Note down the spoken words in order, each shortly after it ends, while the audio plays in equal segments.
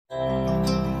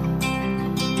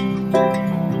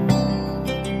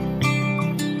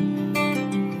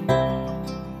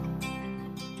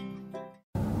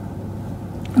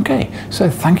So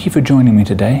thank you for joining me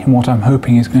today in what I'm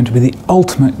hoping is going to be the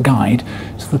ultimate guide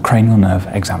to the cranial nerve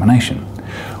examination.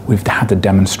 We've had the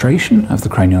demonstration of the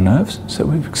cranial nerves, so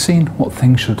we've seen what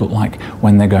things should look like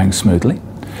when they're going smoothly.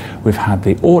 We've had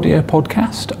the audio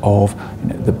podcast of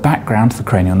the background to the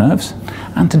cranial nerves,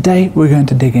 and today we're going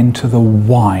to dig into the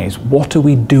whys. What are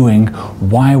we doing?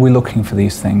 Why are we looking for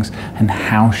these things? And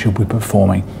how should we be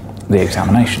performing the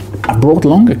examination? I brought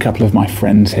along a couple of my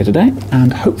friends here today,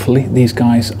 and hopefully these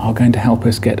guys are going to help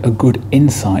us get a good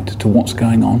insight to what's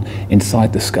going on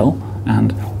inside the skull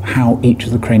and how each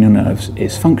of the cranial nerves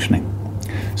is functioning.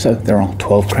 So there are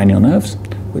 12 cranial nerves.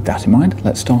 With that in mind,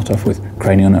 let's start off with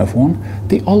cranial nerve 1,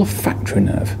 the olfactory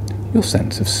nerve, your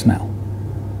sense of smell.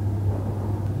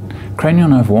 Cranial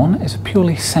nerve 1 is a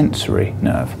purely sensory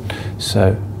nerve,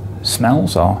 so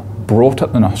smells are brought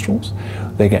up the nostrils,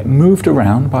 they get moved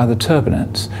around by the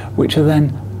turbinates, which are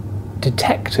then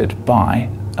detected by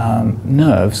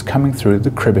nerves coming through the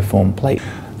cribriform plate.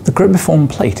 The cribriform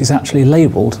plate is actually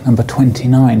labelled number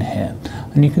 29 here,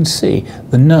 and you can see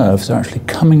the nerves are actually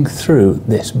coming through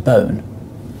this bone.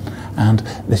 And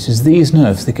this is these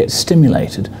nerves that get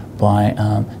stimulated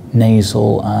by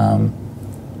nasal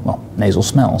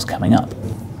smells coming up.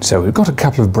 So we've got a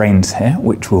couple of brains here,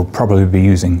 which we'll probably be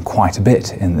using quite a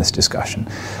bit in this discussion.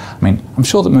 I mean, I'm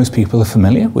sure that most people are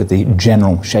familiar with the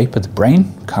general shape of the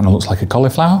brain. Kind of looks like a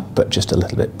cauliflower, but just a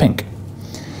little bit pink.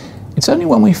 It's only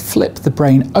when we flip the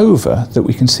brain over that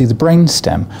we can see the brain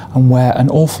stem and where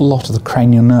an awful lot of the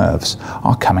cranial nerves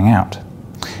are coming out.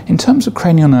 In terms of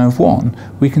cranial nerve 1,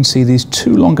 we can see these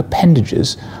two long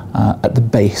appendages at the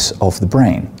base of the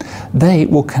brain. They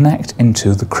will connect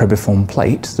into the cribriform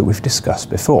plate that we've discussed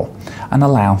before and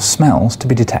allow smells to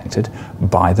be detected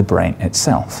by the brain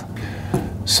itself.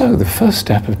 So the first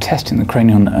step of testing the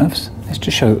cranial nerves is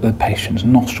to show that the patient's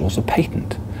nostrils are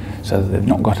patent, so that they've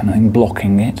not got anything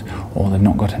blocking it or they've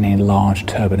not got any large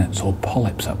turbinates or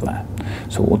polyps up there.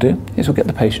 So what we'll do is we'll get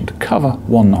the patient to cover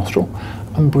one nostril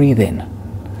and breathe in.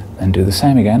 Then do the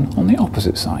same again on the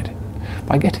opposite side.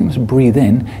 By getting them to breathe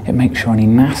in, it makes sure any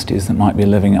nasties that might be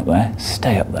living up there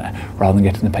stay up there, rather than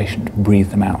getting the patient to breathe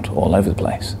them out all over the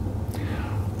place.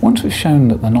 Once we've shown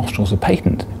that the nostrils are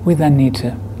patent, we then need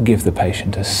to give the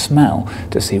patient a smell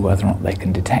to see whether or not they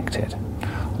can detect it.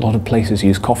 A lot of places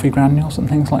use coffee granules and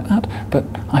things like that, but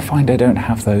I find I don't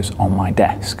have those on my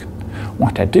desk.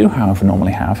 What I do, however,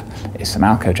 normally have is some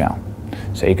alcohol.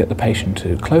 So you get the patient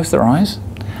to close their eyes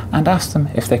and ask them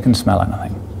if they can smell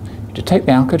anything. You just take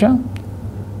the alcohol,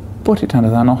 put it under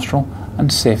their nostril,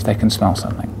 and see if they can smell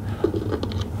something.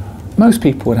 Most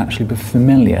people would actually be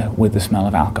familiar with the smell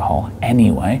of alcohol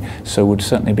anyway, so would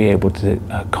certainly be able to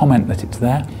comment that it's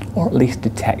there, or at least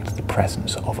detect the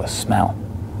presence of a smell.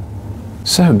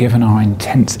 So, given our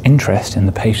intense interest in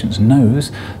the patient's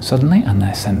nose suddenly and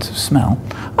their sense of smell,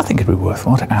 I think it'd be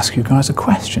worthwhile to ask you guys a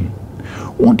question.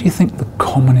 What do you think the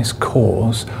commonest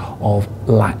cause of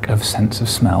lack of sense of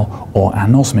smell or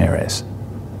anosmia is?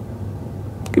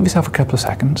 Give yourself a couple of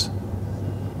seconds.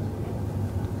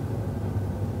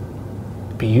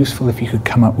 It'd be useful if you could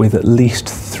come up with at least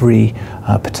 3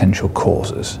 potential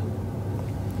causes.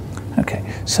 Okay,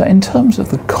 so in terms of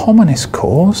the commonest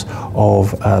cause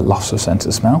of loss of sense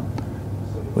of smell,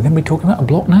 we're going to be talking about a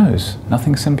blocked nose.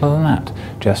 Nothing simpler than that.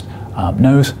 Just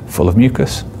nose full of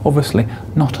mucus, obviously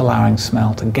not allowing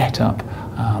smell to get up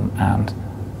and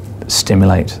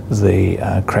stimulate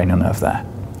the cranial nerve there.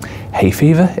 Hay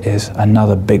fever is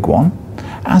another big one,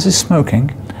 as is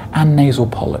smoking and nasal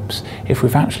polyps. If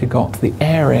we've actually got the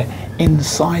area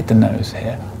inside the nose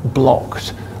here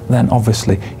blocked, then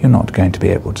obviously you're not going to be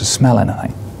able to smell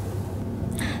anything.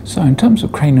 So in terms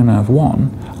of cranial nerve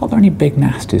 1, are there any big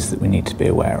nasties that we need to be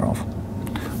aware of?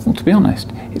 Well, to be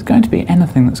honest, it's going to be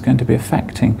anything that's going to be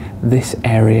affecting this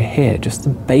area here, just the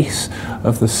base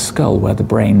of the skull where the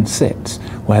brain sits,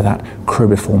 where that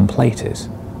cribriform plate is.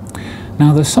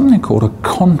 Now there's something called a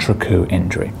contrecoup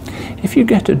injury. If you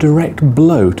get a direct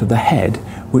blow to the head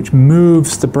which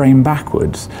moves the brain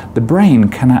backwards, the brain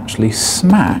can actually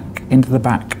smack into the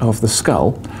back of the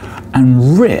skull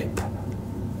and rip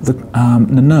the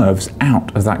nerves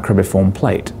out of that cribriform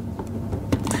plate.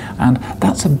 And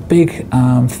that's a big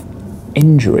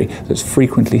injury that's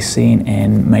frequently seen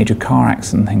in major car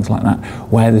accidents and things like that,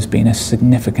 where there's been a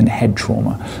significant head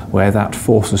trauma, where that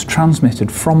force is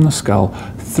transmitted from the skull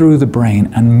through the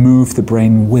brain and moved the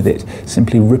brain with it,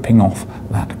 simply ripping off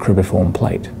that cribriform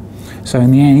plate. So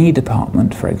in the A&E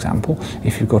department, for example,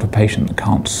 if you've got a patient that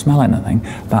can't smell anything,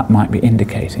 that might be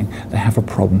indicating they have a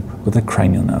problem with a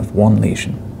cranial nerve 1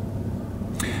 lesion.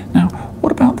 Now,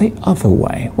 what about the other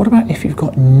way? What about if you've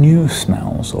got new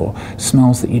smells or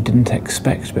smells that you didn't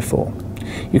expect before?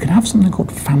 You can have something called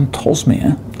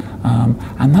phantosmia,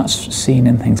 and that's seen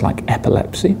in things like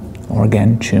epilepsy, or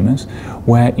again tumours,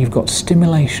 where you've got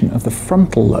stimulation of the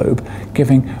frontal lobe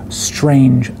giving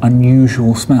strange,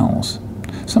 unusual smells,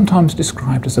 sometimes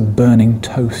described as a burning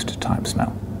toast type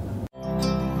smell.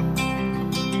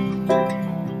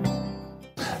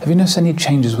 Have you noticed any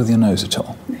changes with your nose at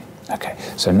all? No. Okay,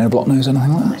 so no blocked nose,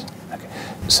 anything like that? Okay.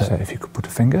 So if you could put a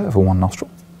finger over one nostril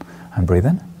and breathe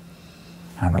in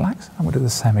and relax, and we'll do the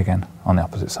same again on the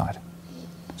opposite side.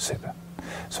 Super.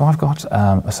 So I've got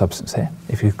a substance here.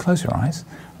 If you close your eyes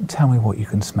and tell me what you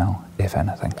can smell, if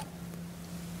anything.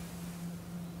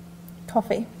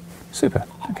 Coffee. Super.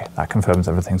 Okay, that confirms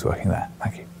everything's working there.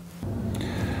 Thank you.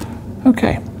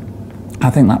 Okay, I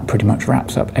think that pretty much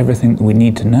wraps up everything that we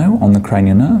need to know on the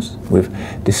cranial nerves. We've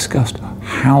discussed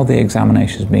how the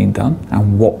examination is being done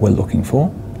and what we're looking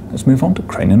for. Let's move on to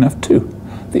cranial nerve 2,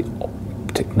 the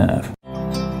optic nerve.